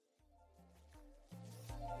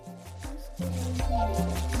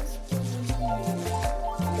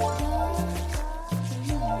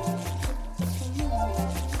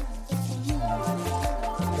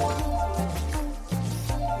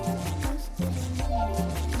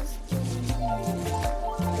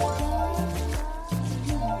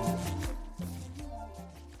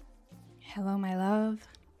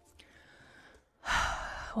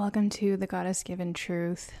Welcome to the Goddess Given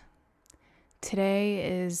Truth.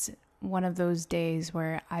 Today is one of those days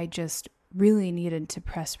where I just really needed to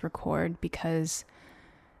press record because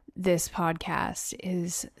this podcast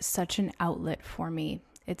is such an outlet for me.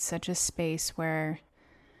 It's such a space where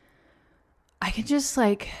I can just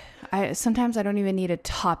sometimes I don't even need a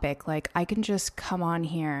topic. I can just come on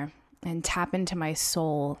here and tap into my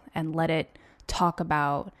soul and let it talk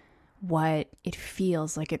about what it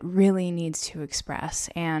feels like it really needs to express.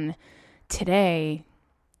 And today,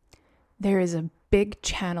 there is a big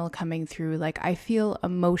channel coming through. I feel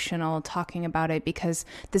emotional talking about it because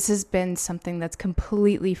this has been something that's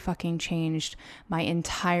completely fucking changed my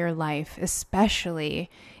entire life, especially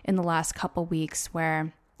in the last couple weeks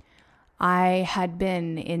where I had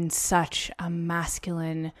been in such a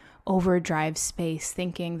masculine overdrive space,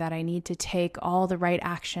 thinking that I need to take all the right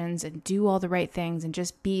actions and do all the right things and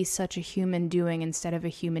just be such a human doing instead of a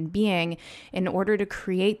human being in order to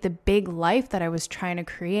create the big life that I was trying to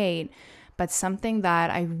create. But something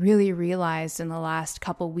that I really realized in the last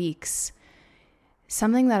couple weeks,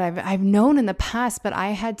 something that I've known in the past, but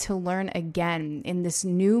I had to learn again in this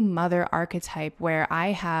new mother archetype where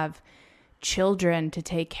I have children to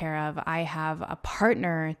take care of, I have a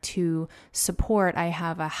partner to support, I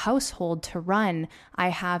have a household to run, I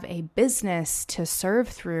have a business to serve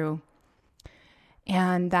through.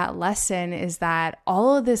 And that lesson is that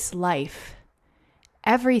all of this life,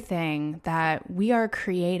 everything that we are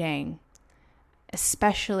creating,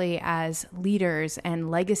 especially as leaders and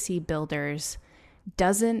legacy builders,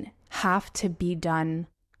 doesn't have to be done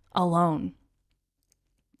alone.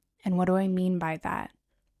 And what do I mean by that?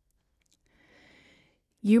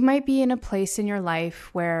 You might be in a place in your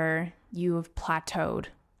life where you have plateaued.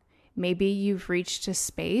 Maybe you've reached a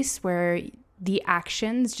space where the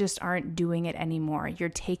actions just aren't doing it anymore. You're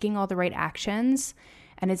taking all the right actions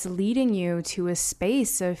and it's leading you to a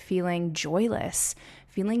space of feeling joyless,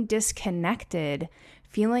 feeling disconnected,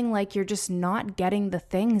 feeling like you're just not getting the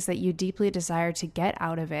things that you deeply desire to get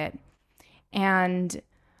out of it. And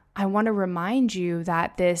I want to remind you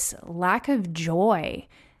that this lack of joy,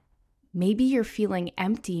 maybe you're feeling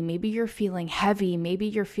empty, maybe you're feeling heavy, maybe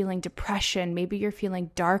you're feeling depression, maybe you're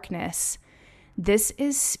feeling darkness. This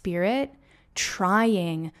is spirit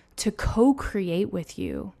trying to co-create with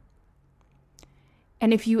you.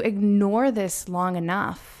 And if you ignore this long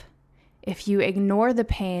enough, if you ignore the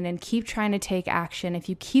pain and keep trying to take action, if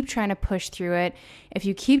you keep trying to push through it, if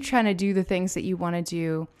you keep trying to do the things that you want to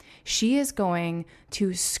do, she is going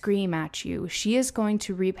to scream at you. She is going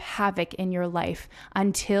to reap havoc in your life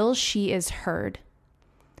until she is heard.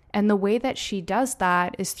 And the way that she does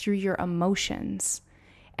that is through your emotions.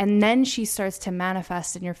 And then she starts to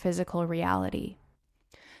manifest in your physical reality.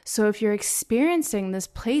 So if you're experiencing this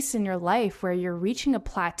place in your life where you're reaching a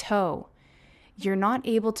plateau, you're not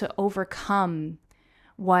able to overcome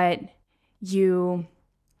what you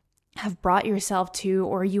have brought yourself to,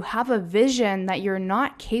 or you have a vision that you're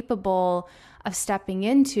not capable of stepping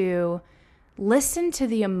into, listen to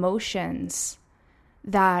the emotions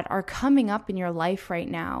that are coming up in your life right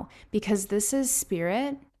now, because this is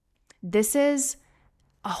spirit. This is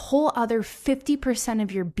a whole other 50%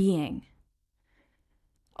 of your being,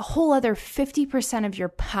 a whole other 50% of your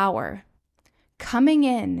power coming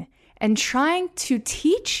in and trying to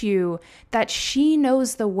teach you that she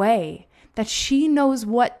knows the way, that she knows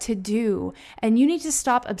what to do. And you need to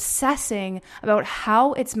stop obsessing about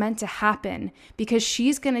how it's meant to happen, because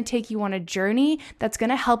she's going to take you on a journey that's going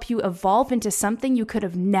to help you evolve into something you could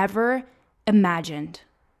have never imagined.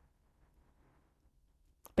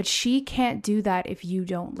 But she can't do that if you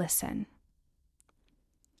don't listen.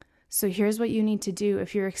 So here's what you need to do.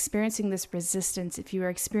 If you're experiencing this resistance, if you are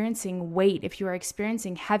experiencing weight, if you are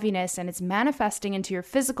experiencing heaviness and it's manifesting into your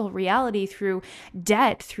physical reality through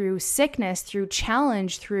debt, through sickness, through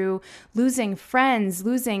challenge, through losing friends,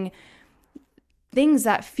 losing things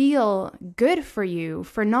that feel good for you,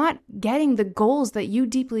 for not getting the goals that you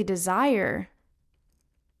deeply desire,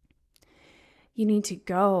 you need to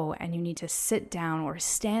go and you need to sit down or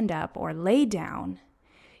stand up or lay down.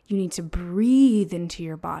 You need to breathe into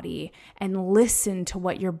your body and listen to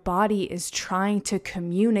what your body is trying to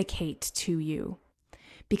communicate to you.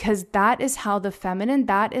 Because that is how the feminine,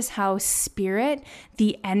 that is how spirit,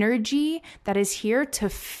 the energy that is here to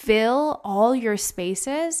fill all your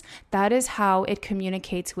spaces, that is how it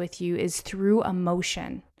communicates with you, is through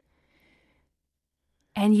emotion.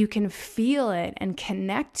 And you can feel it and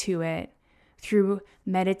connect to it through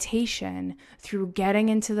meditation, through getting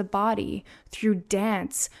into the body, through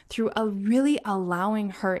dance, through really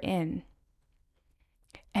allowing her in.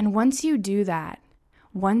 And once you do that,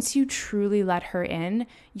 Once you truly let her in,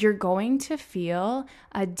 you're going to feel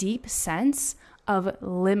a deep sense of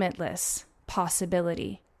limitless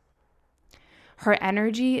possibility. Her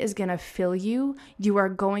energy is going to fill you. You are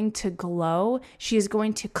going to glow. She is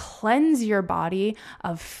going to cleanse your body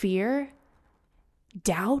of fear,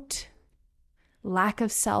 doubt, lack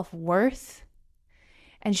of self-worth,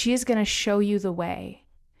 and she is going to show you the way.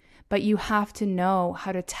 But you have to know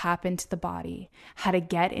how to tap into the body, how to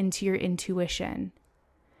get into your intuition.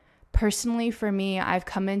 Personally, for me, I've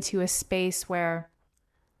come into a space where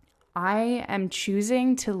I am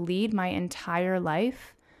choosing to lead my entire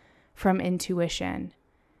life from intuition.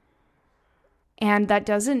 And that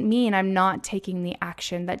doesn't mean I'm not taking the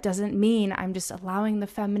action. That doesn't mean I'm just allowing the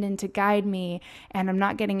feminine to guide me and I'm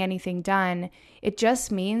not getting anything done. It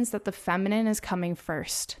just means that the feminine is coming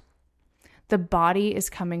first. The body is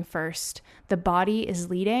coming first. The body is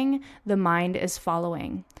leading. The mind is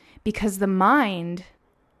following. Because the mind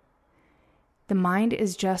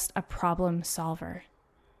is just a problem solver.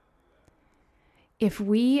 If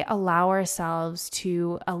we allow ourselves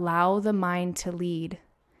to allow the mind to lead,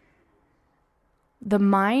 the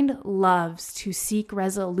mind loves to seek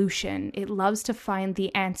resolution. It loves to find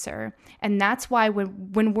the answer. And that's why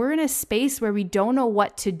when we're in a space where we don't know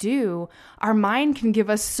what to do, our mind can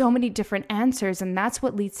give us so many different answers, and that's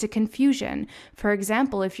what leads to confusion. For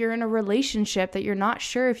example, if you're in a relationship that you're not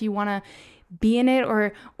sure if you want to be in it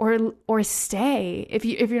or stay, if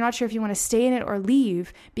you're not sure if you want to stay in it or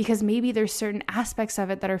leave, because maybe there's certain aspects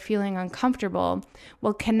of it that are feeling uncomfortable,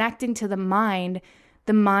 well, connecting to the mind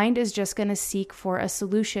is just going to seek for a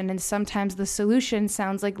solution. And sometimes the solution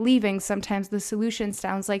sounds like leaving. Sometimes the solution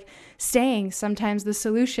sounds like staying. Sometimes the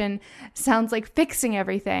solution sounds like fixing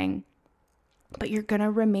everything. But you're going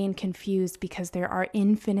to remain confused because there are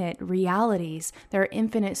infinite realities. There are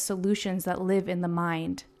infinite solutions that live in the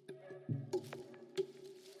mind.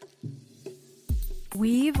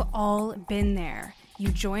 We've all been there. You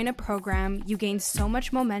join a program, you gain so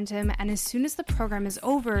much momentum, and as soon as the program is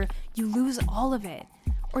over, you lose all of it.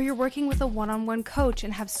 Or you're working with a one-on-one coach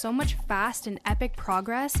and have so much fast and epic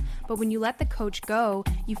progress, but when you let the coach go,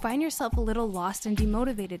 you find yourself a little lost and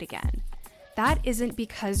demotivated again. That isn't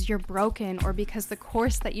because you're broken or because the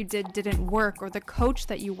course that you did didn't work or the coach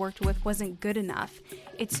that you worked with wasn't good enough.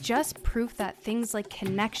 It's just proof that things like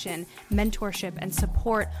connection, mentorship, and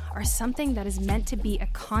support are something that is meant to be a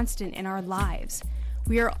constant in our lives.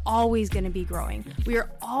 We are always going to be growing. We are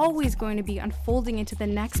always going to be unfolding into the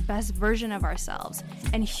next best version of ourselves.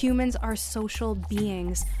 And humans are social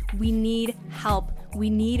beings. We need help. We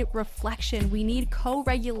need reflection. We need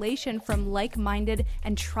co-regulation from like-minded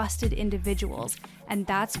and trusted individuals. And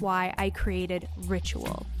that's why I created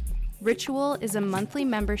Ritual. Ritual is a monthly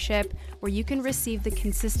membership where you can receive the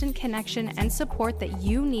consistent connection and support that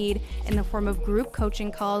you need in the form of group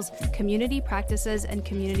coaching calls, community practices, and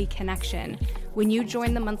community connection. When you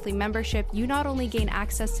join the monthly membership, you not only gain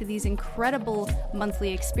access to these incredible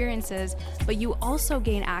monthly experiences, but you also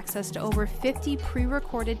gain access to over 50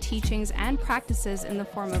 pre-recorded teachings and practices in the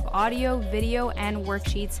form of audio, video, and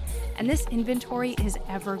worksheets, and this inventory is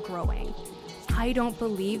ever growing. I don't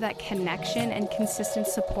believe that connection and consistent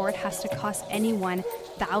support has to cost anyone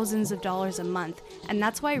thousands of dollars a month, and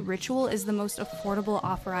that's why Ritual is the most affordable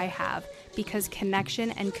offer I have, because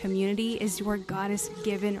connection and community is your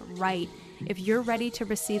goddess-given right. If you're ready to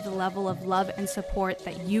receive the level of love and support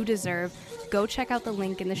that you deserve, go check out the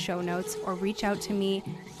link in the show notes or reach out to me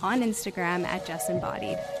on Instagram at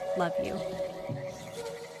JessEmbodied. Love you.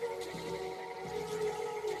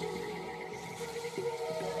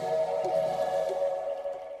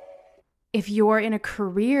 If you're in a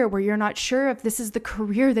career where you're not sure if this is the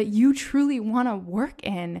career that you truly want to work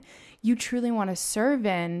in, you truly want to serve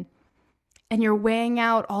in, and you're weighing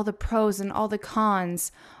out all the pros and all the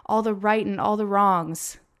cons, all the right and all the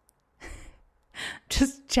wrongs.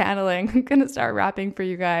 Just channeling. I'm going to start rapping for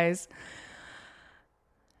you guys.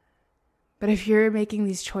 But if you're making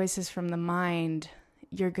these choices from the mind,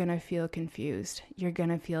 you're going to feel confused. You're going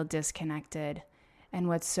to feel disconnected. And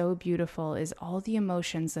what's so beautiful is all the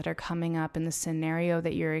emotions that are coming up in the scenario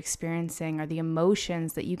that you're experiencing are the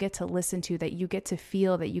emotions that you get to listen to, that you get to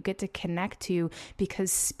feel, that you get to connect to, because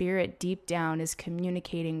spirit deep down is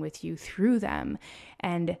communicating with you through them.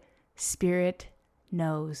 And spirit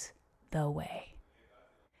knows the way.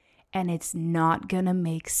 And it's not going to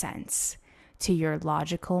make sense to your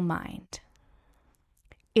logical mind.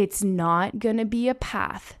 It's not going to be a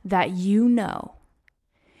path that you know.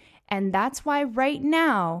 And that's why right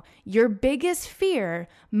now, your biggest fear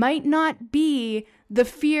might not be the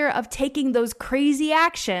fear of taking those crazy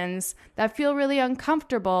actions that feel really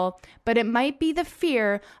uncomfortable, but it might be the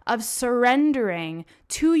fear of surrendering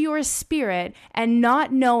to your spirit and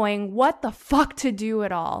not knowing what the fuck to do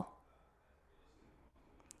at all.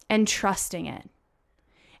 And trusting it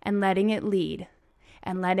and letting it lead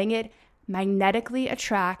and letting it magnetically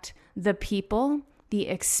attract the people, the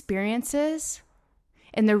experiences,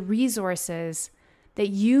 and the resources that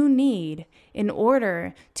you need in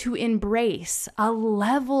order to embrace a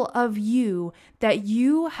level of you that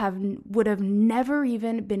you would have never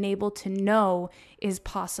even been able to know is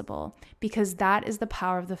possible, because that is the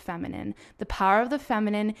power of the feminine. The power of the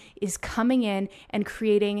feminine is coming in and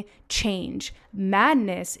creating change.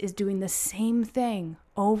 Madness is doing the same thing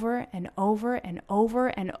over and over and over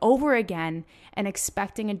and over again and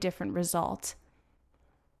expecting a different result.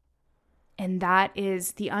 And that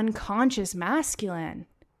is the unconscious masculine,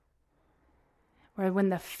 where when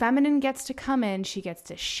the feminine gets to come in, she gets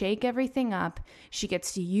to shake everything up. She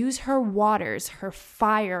gets to use her waters, her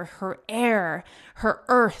fire, her air, her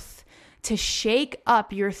earth to shake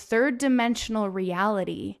up your third dimensional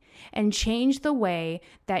reality and change the way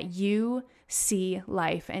that you see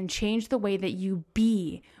life and change the way that you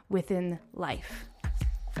be within life.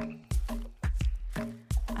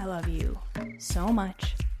 I love you so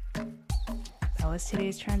much. That was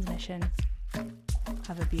today's transmission.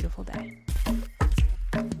 Have a beautiful day.